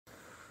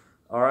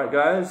All right,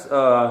 guys,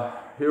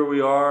 here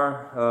we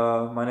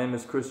are. My name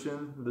is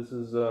Christian. This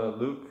is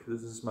Luke.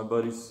 This is my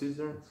buddy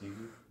Caesar.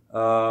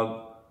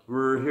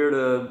 We're here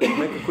to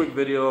make a quick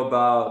video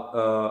about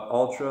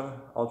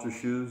Altra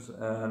shoes,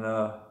 and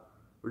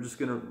we're just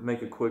gonna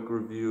make a quick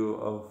review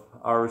of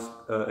our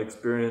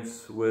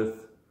experience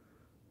with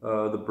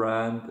the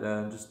brand,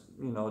 and just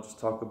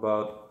talk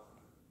about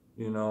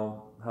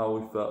how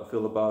we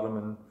feel about them,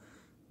 and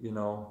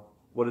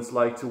what it's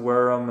like to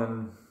wear them,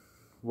 and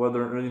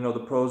whether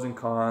the pros and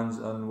cons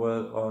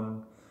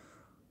on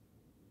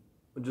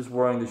just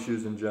wearing the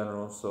shoes in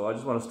general. So I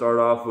just want to start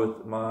off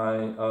with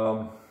my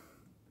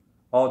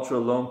Altra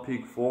Lone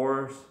Peak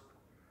 4s.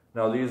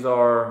 Now these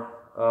are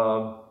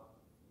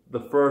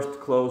the first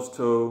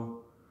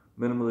closed-toe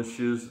minimalist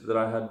shoes that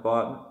I had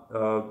bought.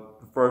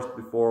 The first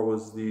before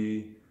was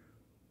the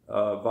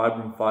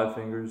Vibram 5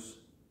 Fingers,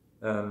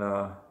 and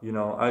I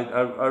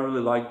really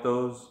liked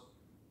those,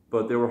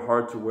 but they were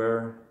hard to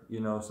wear.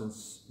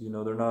 Since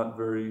they're not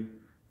very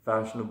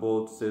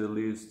fashionable, to say the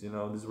least.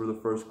 These were the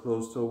first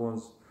closed-toe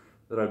ones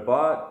that I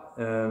bought,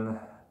 and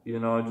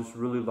I just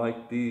really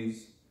like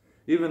these.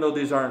 Even though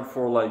these aren't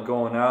for like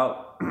going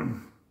out,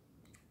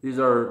 these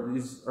are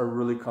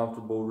really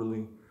comfortable,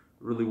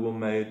 really well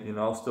made.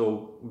 I'll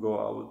still go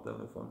out with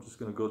them if I'm just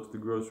gonna go to the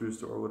grocery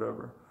store or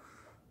whatever.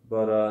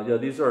 But yeah,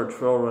 these are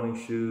trail running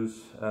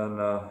shoes, and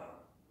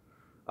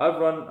I've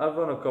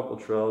run a couple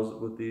trails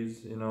with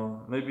these.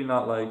 Maybe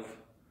not like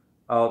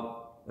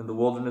out in the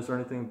wilderness or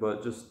anything,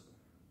 but just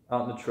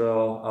out in the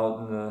trail,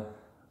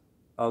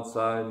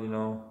 outside, and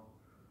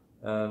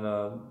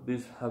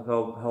these have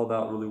held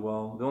out really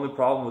well. The only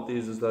problem with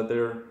these is that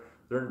they're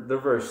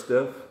very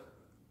stiff,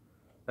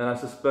 and I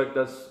suspect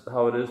that's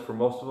how it is for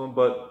most of them,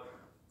 but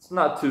it's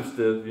not too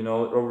stiff.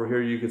 Over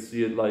here you can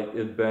see it, like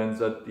it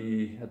bends at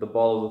the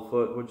ball of the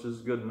foot, which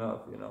is good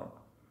enough.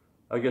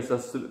 I guess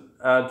that's to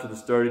add to the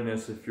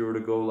sturdiness if you were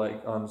to go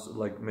like on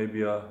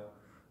maybe a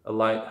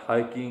light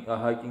hiking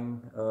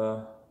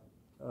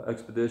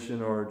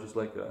expedition, or just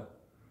like a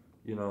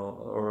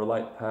or a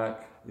light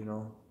pack,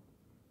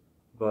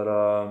 but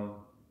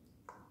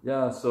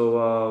yeah.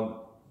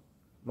 So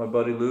my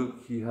buddy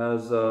Luke, he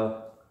has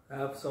I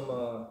have some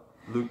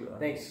Luke,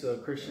 thanks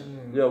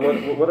Christian. Yeah,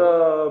 what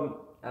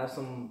I have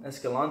some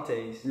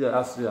Escalantes.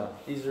 Yeah,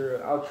 these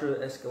are Altra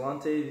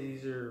Escalantes.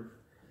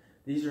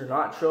 These are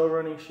not trail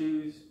running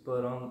shoes,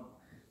 but on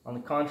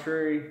the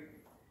contrary,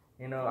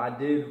 I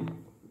did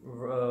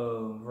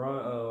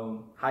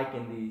run hike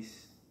in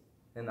these,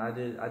 and I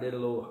did a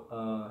little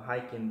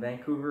hike in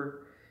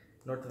Vancouver,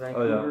 north of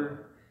Vancouver.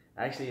 Oh,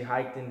 yeah. I actually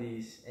hiked in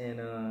these, and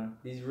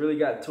these really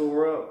got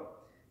tore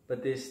up,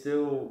 but they're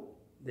still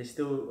in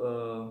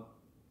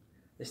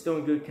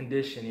good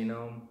condition,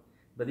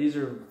 But these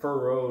are for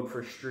road,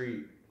 for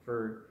street,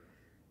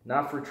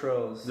 not for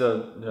trails.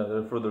 Yeah,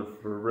 they're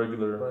for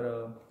regular.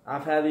 But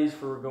I've had these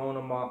for going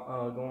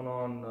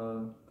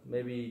on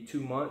maybe 2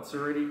 months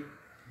already.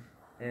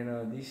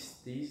 And these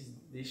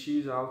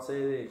shoes, I would say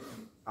that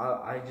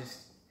I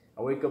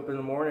wake up in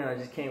the morning, I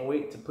just can't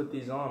wait to put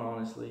these on.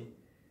 Honestly,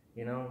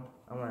 I'm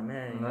like,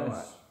 man,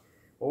 nice.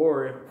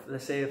 Or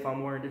let's say if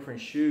I'm wearing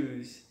different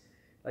shoes,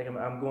 like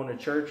I'm going to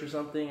church or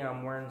something,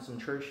 I'm wearing some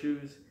church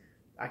shoes.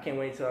 I can't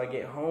wait till I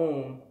get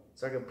home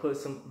so I can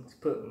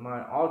put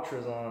my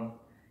Altras on,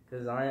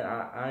 because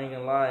I ain't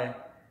gonna lie,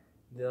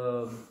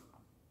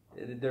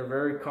 they're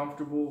very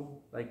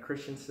comfortable, like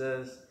Christian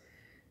says.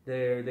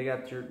 They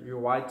got your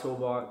wide toe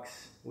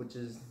box,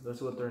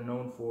 that's what they're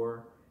known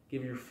for.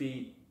 Give your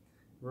feet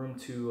room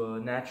to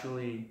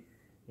naturally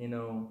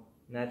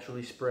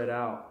spread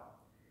out,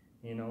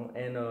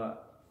 and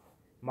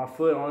my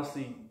foot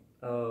honestly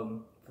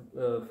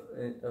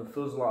it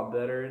feels a lot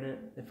better in it.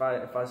 If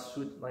I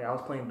switch, like I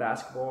was playing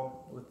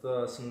basketball with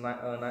some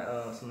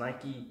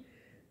Nike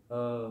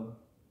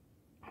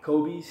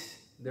Kobe's.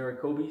 They were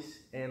Kobe's,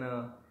 and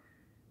I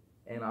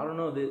don't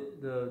know,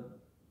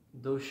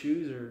 those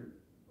shoes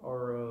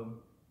are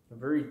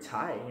very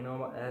tight.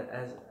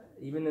 As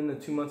even in the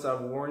 2 months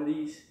I've worn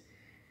these,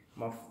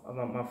 my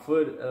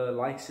foot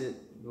likes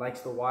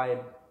the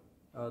wide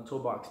toe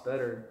box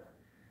better.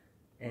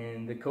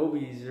 And the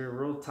Kobe's are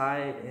real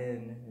tight,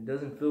 and it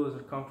doesn't feel as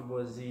comfortable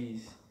as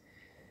these.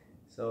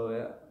 So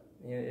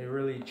it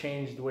really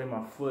changed the way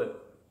my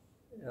foot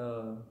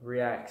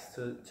reacts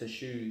to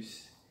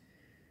shoes.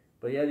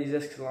 But yeah, these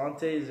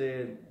Escalantes,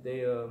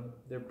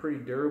 they're pretty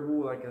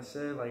durable. Like I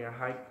said, like I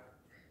hike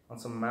on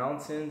some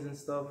mountains and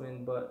stuff,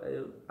 but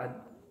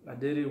I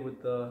did it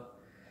with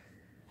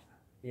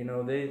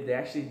they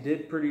actually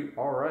did pretty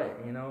all right.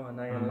 I'm not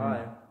gonna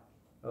lie.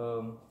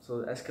 So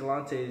the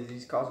Escalantes,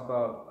 these cost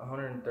about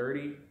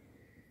 $130.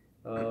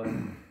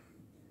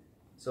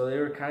 So they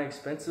were kind of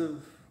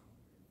expensive,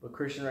 but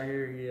Christian right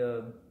here, he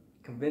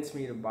convinced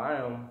me to buy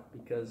them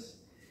because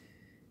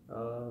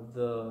of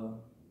the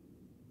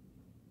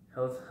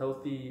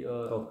health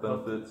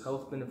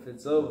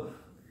benefits of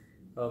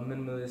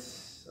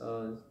minimalist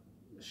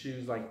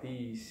shoes like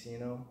these.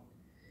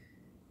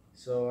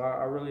 So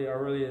I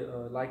really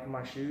like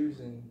my shoes,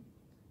 and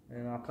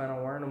and I plan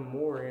on wearing them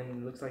more.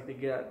 And it looks like they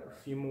got a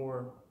few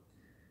more.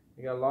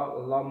 They got a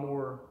lot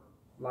more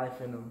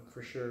life in them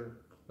for sure.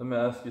 Let me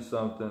ask you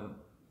something.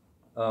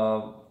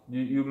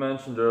 You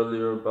mentioned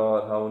earlier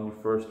about how when you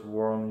first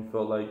wore them, you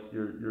felt like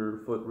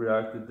your foot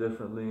reacted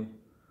differently.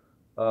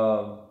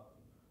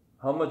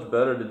 How much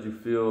better did you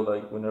feel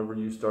like whenever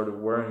you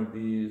started wearing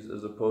these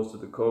as opposed to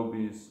the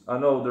Kobe's? I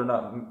know they're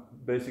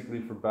not basically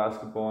for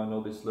basketball. I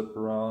know they slip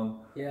around.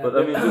 Yeah, but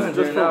I mean, just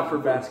they're not for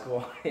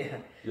basketball. Yeah.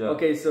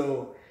 Okay,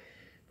 so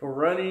for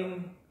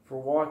running,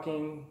 for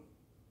walking,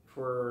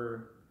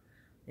 for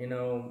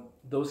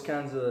those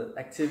kinds of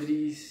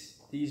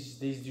activities, these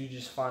do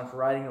just fine. For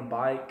riding a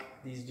bike,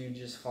 these do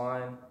just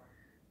fine.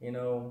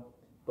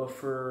 But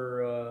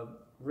for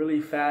really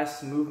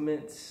fast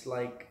movements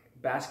like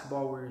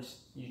basketball, where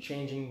you're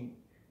changing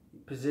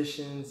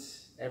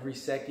positions every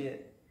second,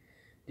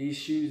 these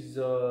shoes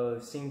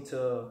seem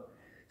to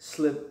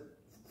slip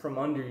from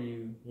under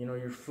you.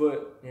 Your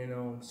foot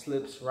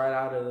slips right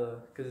out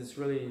of because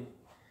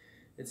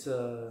it's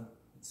a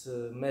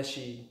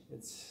meshy,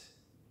 it's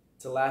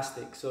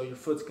elastic, so your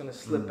foot's gonna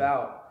slip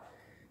out.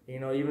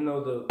 Even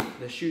though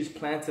the shoe's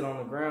planted on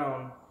the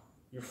ground,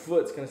 your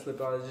foot's gonna slip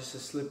out. It's just a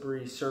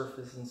slippery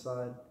surface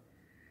inside.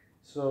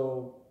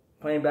 So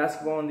playing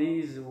basketball in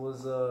these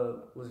was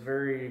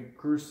very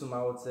gruesome,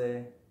 I would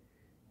say.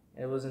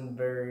 It wasn't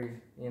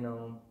very,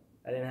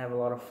 I didn't have a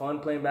lot of fun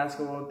playing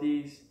basketball with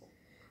these,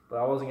 but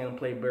I wasn't gonna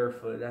play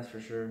barefoot, that's for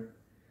sure.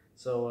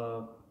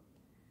 So,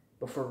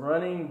 but for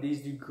running,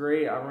 these do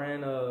great. I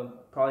ran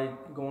probably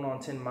going on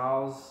 10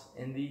 miles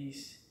in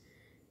these,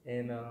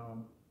 and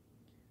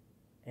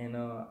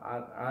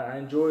I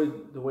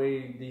enjoyed the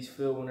way these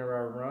feel whenever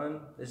I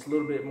run. It's a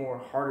little bit more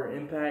harder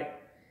impact.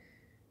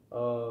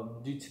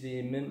 Due to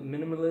the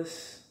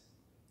minimalist,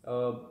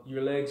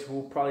 your legs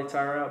will probably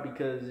tire out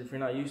because if you're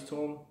not used to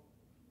them,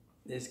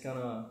 it's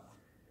gonna,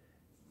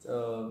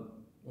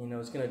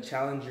 it's gonna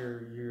challenge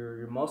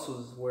your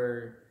muscles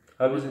where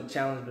it wasn't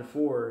challenged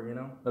before.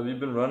 Have you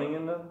been running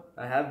in them?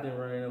 I have been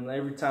running them.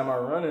 Every time I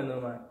run in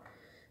them,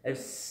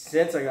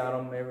 since I got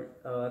them,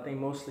 I think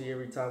mostly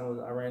every time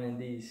I ran in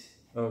these.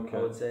 Okay.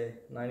 I would say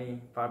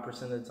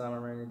 95% of the time I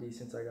ran in these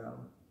since I got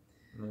them.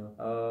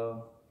 Yeah.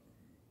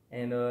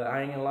 And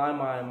I ain't gonna lie,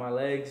 my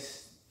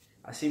legs,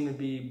 I seem to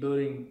be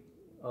building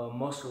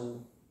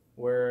muscle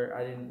where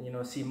I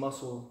didn't, see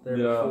muscle there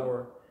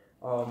before.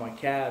 My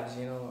calves,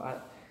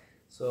 I'm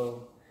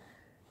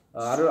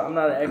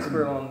not an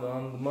expert on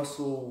the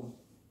muscle.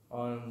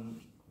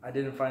 I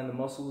didn't find the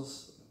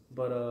muscles,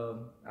 but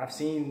I've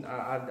seen.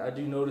 I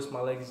do notice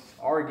my legs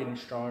are getting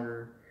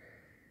stronger,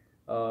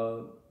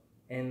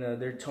 and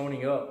they're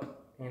toning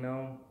up.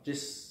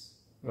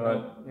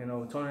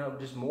 Toning up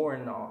just more,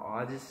 and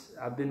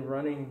I've been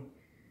running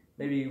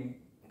maybe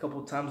a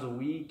couple times a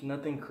week,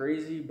 nothing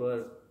crazy,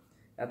 but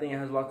I think it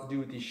has a lot to do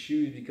with these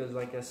shoes because,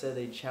 like I said,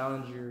 they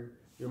challenge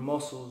your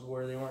muscles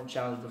where they weren't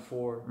challenged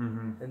before,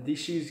 and these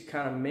shoes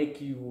kind of make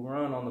you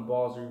run on the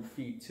balls of your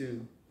feet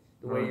too,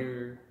 the way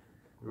you're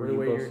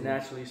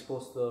naturally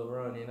supposed to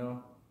run. Yeah.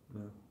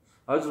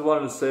 I just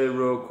wanted to say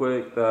real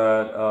quick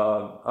that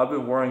I've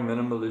been wearing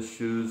minimalist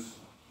shoes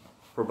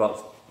for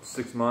about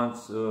 6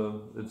 months.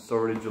 It's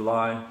already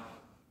July.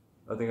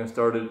 I think I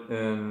started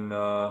in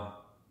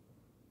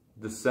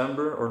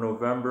December or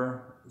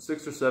November.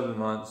 6 or 7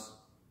 months.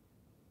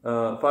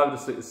 5 to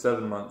 6,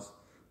 7 months.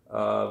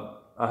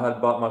 I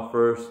had bought my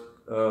first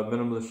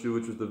minimalist shoe,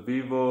 which was the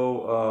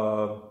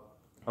Vivo.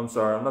 I'm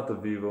sorry, not the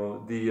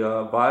Vivo. The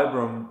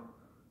Vibram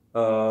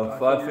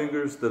Five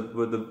Fingers.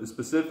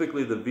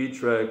 Specifically the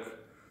V-Trek.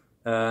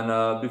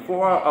 And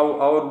before I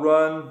would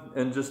run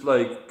in just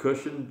like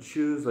cushion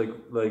shoes, like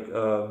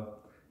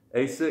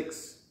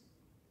Asics,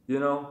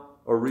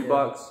 or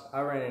Reeboks. Yeah,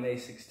 I ran in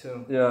Asics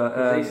too. Yeah,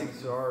 and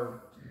Asics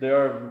they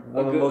are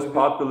one of the most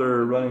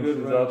popular running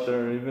shoes out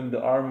there. Even the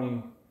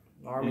Army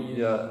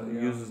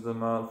uses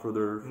them out for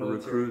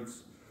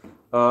recruits.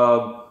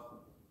 I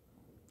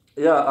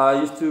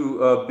used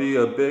to be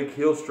a big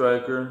heel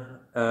striker,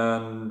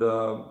 and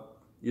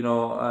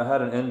I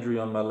had an injury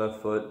on my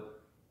left foot.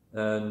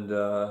 And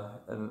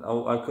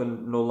I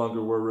couldn't no longer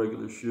wear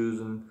regular shoes,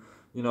 and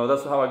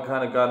that's how I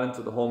kind of got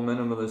into the whole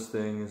minimalist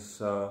thing. Is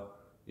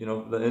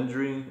the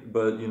injury,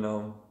 but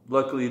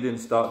luckily it didn't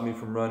stop me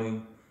from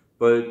running.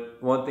 But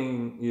one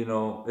thing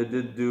it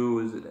did do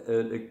is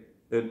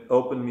it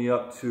opened me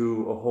up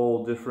to a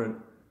whole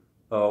different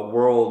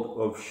world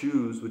of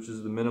shoes, which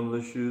is the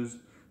minimalist shoes.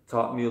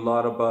 Taught me a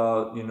lot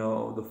about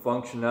the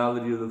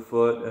functionality of the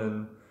foot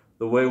and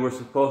the way we're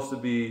supposed to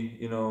be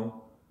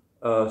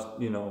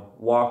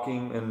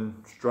walking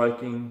and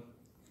striking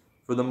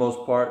for the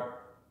most part,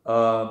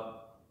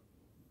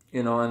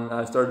 and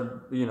I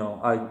started,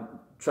 I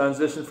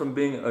transitioned from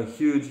being a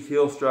huge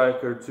heel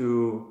striker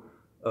to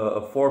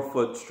a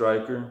 4-foot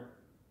striker,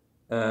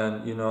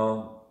 and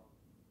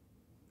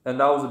and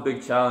that was a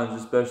big challenge,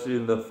 especially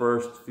in the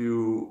first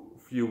few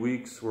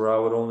weeks where I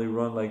would only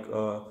run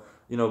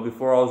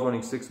before I was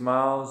running 6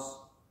 miles.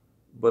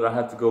 But I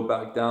had to go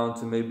back down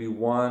to maybe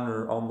 1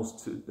 or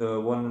almost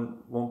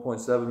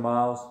 1.7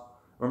 miles,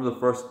 remember the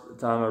first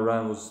time I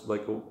ran was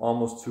like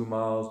almost 2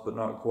 miles, but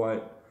not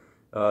quite.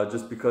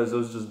 Just because it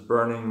was just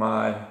burning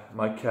my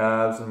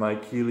calves and my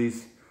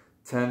Achilles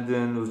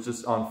tendon was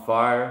just on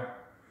fire.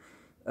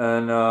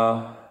 And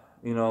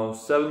you know,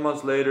 7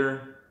 months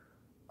later,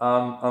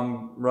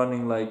 I'm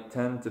running like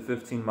 10 to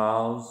 15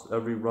 miles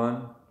every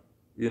run,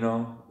 you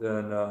know,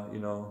 and you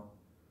know,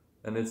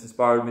 and it's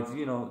inspired me to,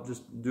 you know,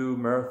 just do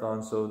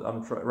marathons. So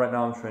right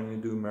now I'm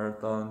training to do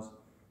marathons,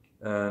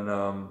 and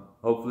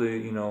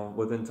hopefully, you know,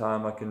 within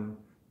time I can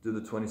do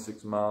the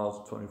 26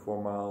 miles,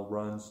 24-mile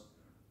runs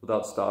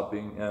without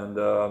stopping. And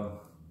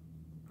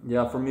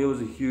yeah, for me it was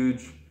a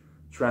huge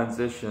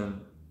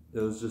transition. It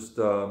was just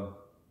a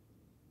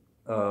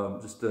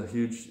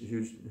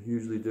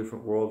hugely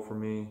different world for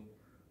me.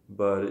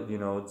 But you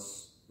know,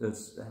 it's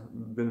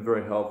been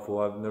very helpful.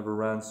 I've never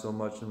ran so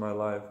much in my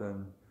life,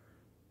 and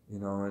you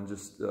know, and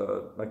just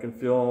I can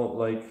feel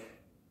like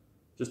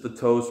just the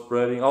toe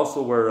spreading.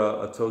 Also wear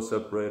a toe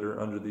separator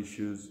under these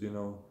shoes, you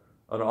know,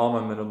 on all my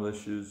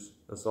minimalist shoes.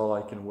 That's all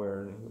I can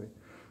wear anyway.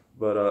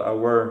 But I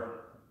wear,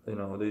 you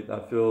know, I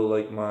feel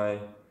like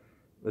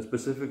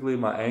specifically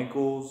my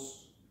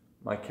ankles,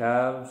 my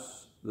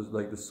calves,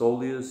 like the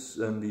soleus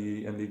and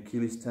the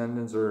Achilles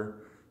tendons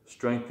are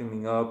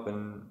strengthening up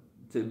and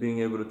being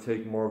able to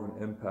take more of an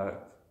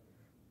impact.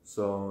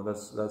 So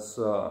that's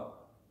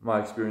my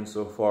experience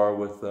so far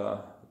with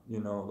you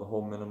know, the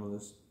whole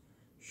minimalist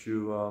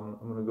shoe. I'm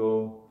gonna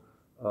go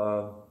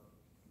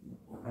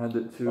hand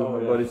it to my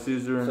buddy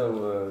Caesar and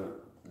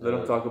let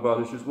him talk about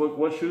his shoes.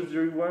 What shoes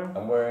are you wearing?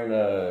 I'm wearing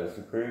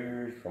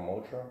Superiors from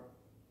Ultra,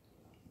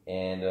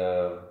 and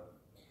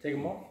Take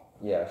them off.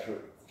 yeah, sure.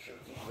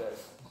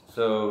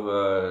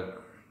 So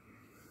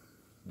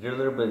they're a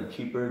little bit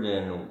cheaper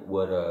than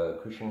what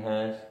Christian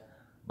has,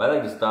 but I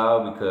like the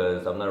style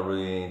because I'm not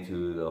really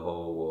into the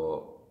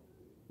whole,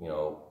 you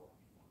know,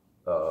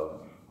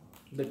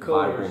 The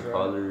colors, vibrant right?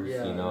 colors.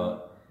 Yeah. You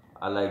know,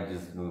 I like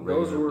just Those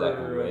regular were, black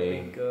and gray.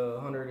 I think,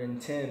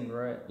 110,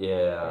 right?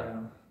 Yeah.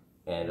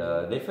 And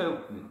they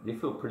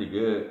feel pretty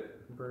good.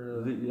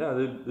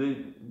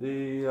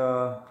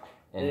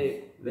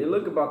 They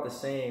look about the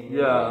same.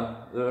 Yeah,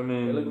 I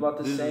mean, they look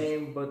about the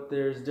same, but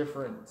there's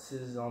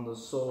differences on the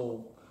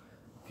sole.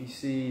 If you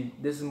see,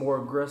 this is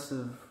more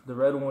aggressive. The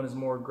red one is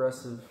more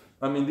aggressive.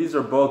 I mean, these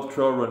are both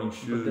trail running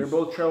shoes. But they're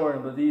both trail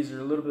running, but these are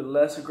a little bit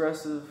less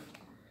aggressive.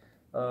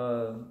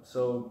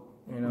 So,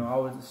 you know, I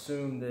would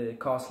assume that it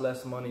costs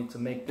less money to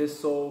make this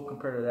sole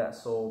compared to that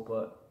sole.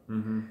 But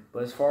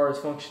as far as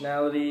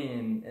functionality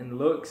and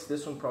looks,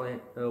 this one probably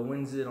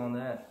wins it on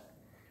that.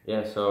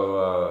 Yeah,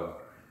 so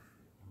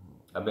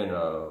I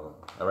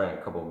ran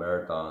a couple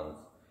marathons.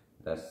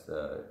 That's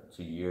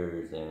 2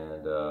 years,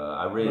 and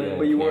I really didn't care.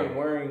 But you weren't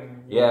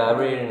wearing. Yeah, I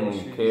really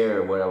didn't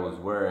care what I was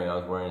wearing. I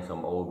was wearing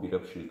some old beat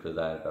up shoes because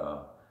I'd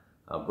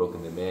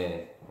broken them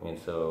in, and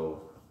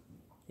so.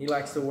 He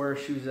likes to wear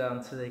shoes out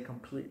until they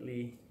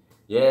completely.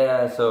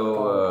 Yeah, so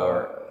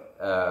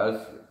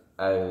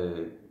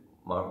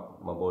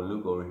my boy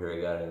Luke over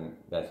here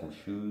got some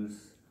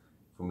shoes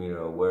for me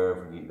to wear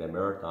for the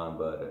marathon,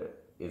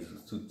 but it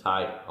was too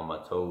tight on my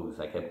toes.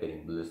 I kept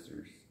getting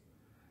blisters,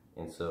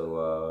 and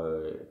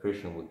so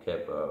Christian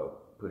kept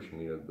pushing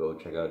me to go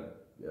check out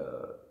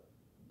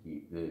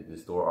the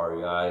store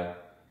REI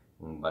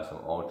and buy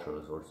some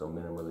Ultras or some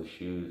minimalist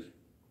shoes.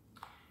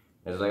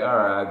 And it's like, all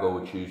right, I'll go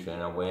with you.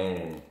 And I went,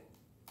 and it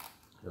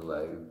was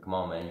like, come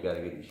on, man, you gotta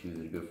get these shoes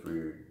that are good for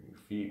your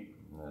feet.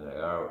 And I was like,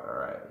 all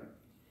right.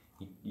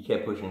 He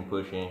kept pushing,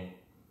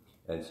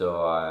 and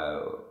so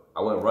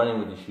I went running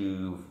with the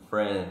shoe with a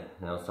friend,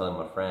 and I was telling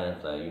my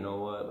friends, like, you know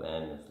what,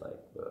 man, it's like,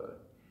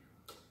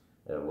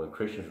 when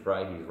Christian's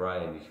right, he's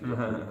right, and these shoes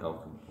are pretty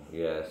comfortable.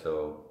 Yeah,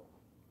 so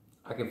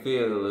I could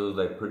feel it was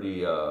like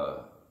pretty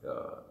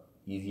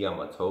easy on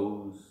my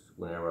toes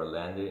whenever I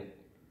landed,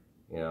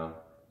 you know.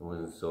 It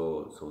wasn't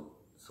so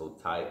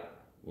tight,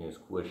 you know,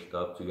 squished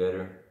up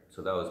together.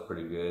 So that was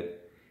pretty good.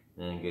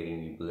 And then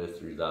getting the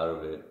blisters out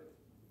of it.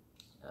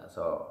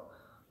 So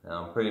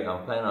I'm planning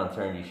on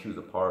tearing these shoes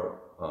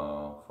apart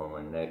for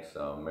my next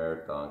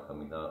marathon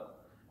coming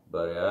up.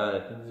 But I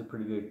think these are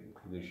pretty good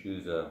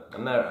shoes.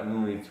 I'm not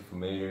really too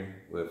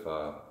familiar with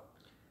the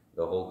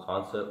whole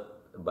concept,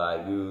 but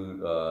I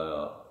do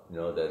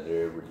know that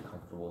they're really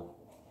comfortable.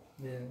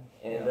 Yeah.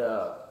 And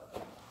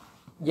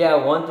yeah,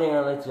 one thing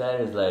I like to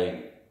add is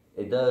like.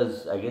 It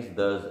does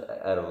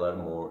add a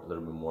little bit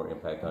more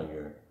impact on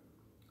your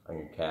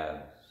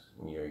calves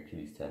and your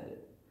Achilles tendon.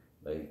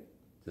 Like,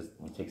 just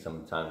you take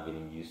some time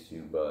getting used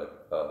to,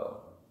 but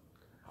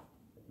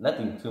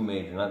nothing too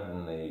major,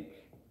 nothing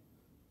like.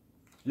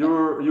 You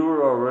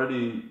were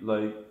already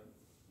like,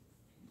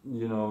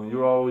 you know, you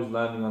were always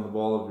landing on the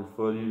ball of your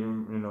foot.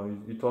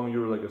 You told me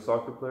you were like a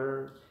soccer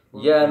player.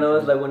 Yeah, no,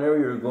 it's like whenever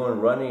you're going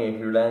running, if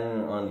you're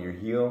landing on your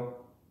heel,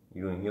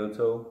 you're doing heel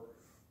toe,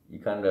 you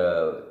kind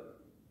of.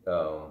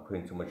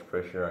 Putting too much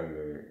pressure on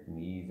your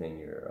knees and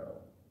your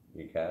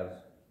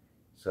calves,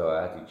 so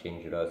I had to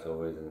change it up so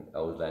I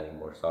was landing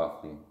more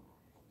softly.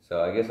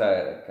 So I guess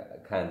I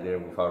kind of did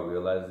it without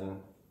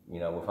realizing, you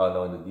know, without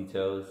knowing the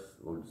details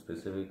or the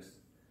specifics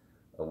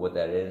of what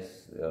that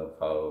is, of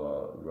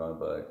how you run,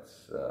 but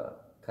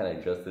kind of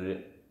adjusted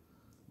it.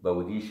 But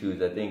with these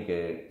shoes, I think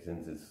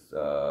since it's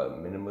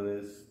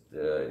minimalist,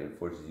 it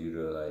forces you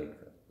to like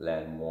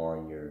land more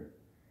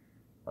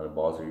on the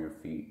balls of your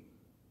feet.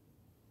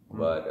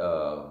 But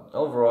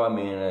overall, I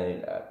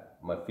mean,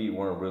 my feet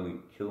weren't really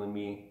killing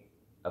me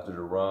after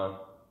the run,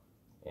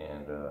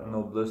 and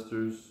no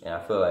blisters. And I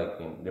feel like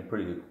they're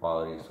pretty good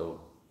quality, so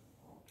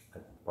I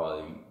could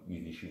probably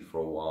use these shoes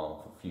for a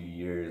while, for a few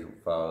years,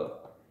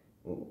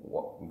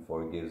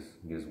 before it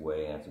gives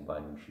way and I have to buy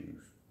new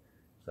shoes.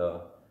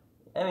 So,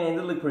 I mean,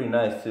 they look pretty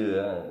nice too.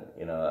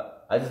 You know,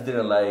 I just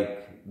didn't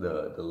like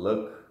the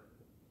look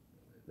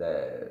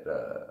that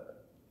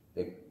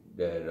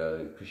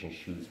Christian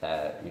shoes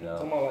had. You know,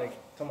 talking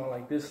about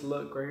like this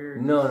look right here.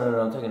 No,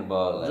 I'm talking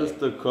about like just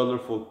the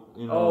colorful.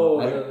 You know,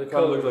 oh, the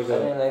colors. Looks I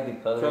didn't like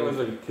the colors. Kind of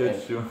looks like a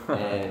kid's shoe.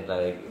 And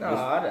like, no,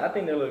 I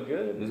think they look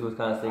good. This was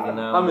kind of sticking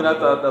out. I mean, I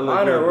thought that looked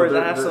Mine good. are worse.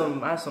 I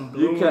have some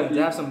balloons. I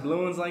you- have some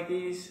balloons like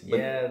these.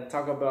 Yeah,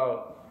 talk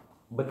about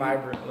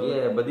vibrant look.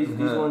 Yeah, but these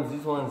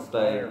ones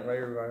like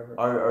very vibrant.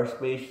 are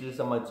spacious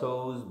on my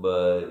toes,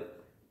 but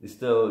it's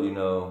still, you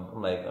know,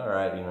 I'm like, all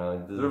right, you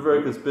know, They're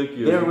very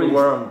conspicuous. They don't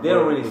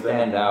really with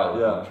stand them. out.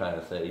 Yeah. I'm trying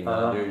to say, you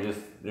know,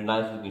 they're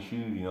nice looking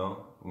shoes, you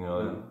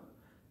know,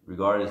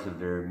 regardless if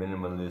they're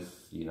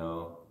minimalist, you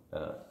know,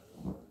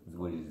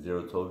 what is it,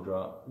 zero toe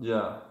drop.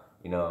 Yeah.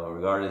 You know,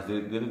 regardless,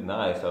 they look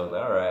nice. I was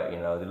like, all right, you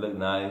know, they look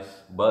nice,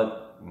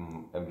 but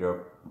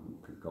they're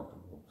pretty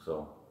comfortable.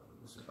 So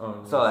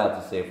that's all I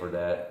have to say for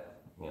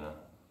that. You know,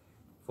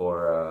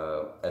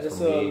 for as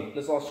for me,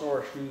 let's all show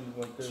our shoes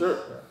like this. Sure.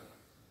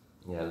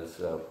 Yeah, let's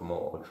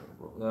promote Ultra,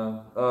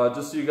 bro. Yeah.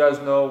 Just so you guys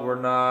know,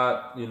 we're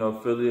not, you know,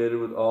 affiliated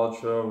with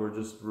Altra. We're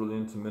just really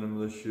into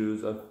minimalist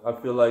shoes. I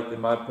feel like, in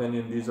my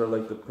opinion, these are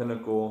like the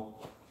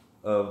pinnacle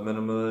of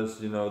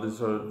minimalist. You know,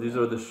 these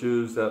are the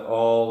shoes that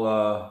all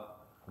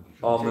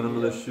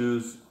minimalist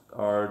shoes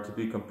are to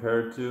be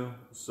compared to.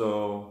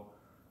 So,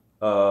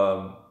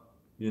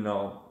 you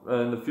know,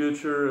 in the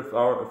future, if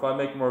I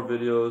make more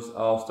videos,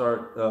 I'll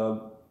start.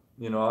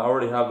 You know, I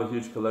already have a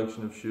huge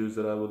collection of shoes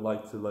that I would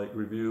like to like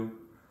review.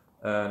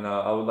 And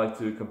I would like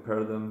to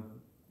compare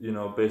them, you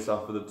know, based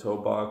off of the toe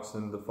box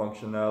and the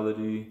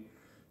functionality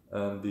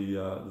and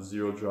the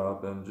zero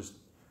drop, and just,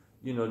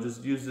 you know,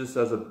 just use this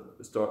as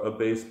a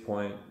base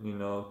point, you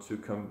know, to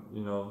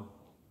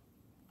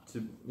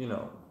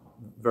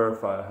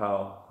verify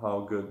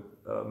how good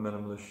a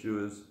minimalist shoe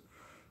is.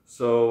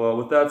 So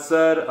with that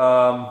said,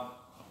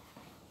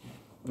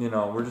 you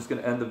know, we're just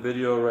gonna end the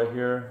video right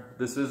here.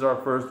 This is our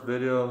first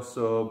video,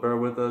 so bear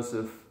with us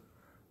if,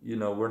 you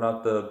know, we're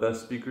not the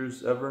best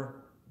speakers ever,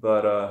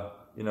 but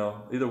you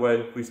know, either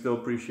way, we still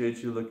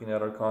appreciate you looking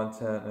at our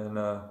content, and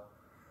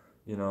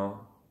you know,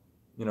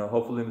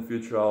 hopefully in the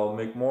future I'll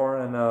make more,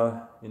 and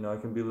you know, I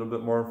can be a little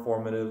bit more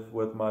informative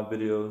with my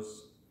videos.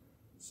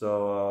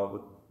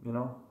 So you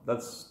know,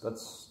 that's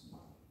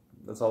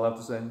all I have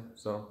to say.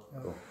 So,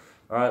 Cool.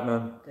 All right,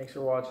 man. Thanks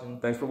for watching.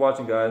 Thanks for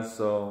watching, guys.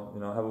 So, you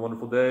know, have a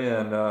wonderful day,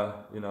 and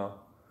you know,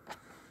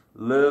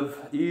 live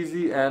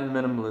easy and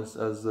minimalist,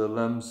 as the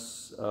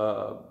Lem's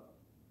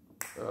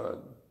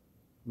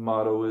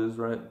motto is,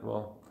 right?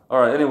 Well, all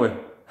right, anyway,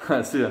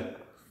 see ya.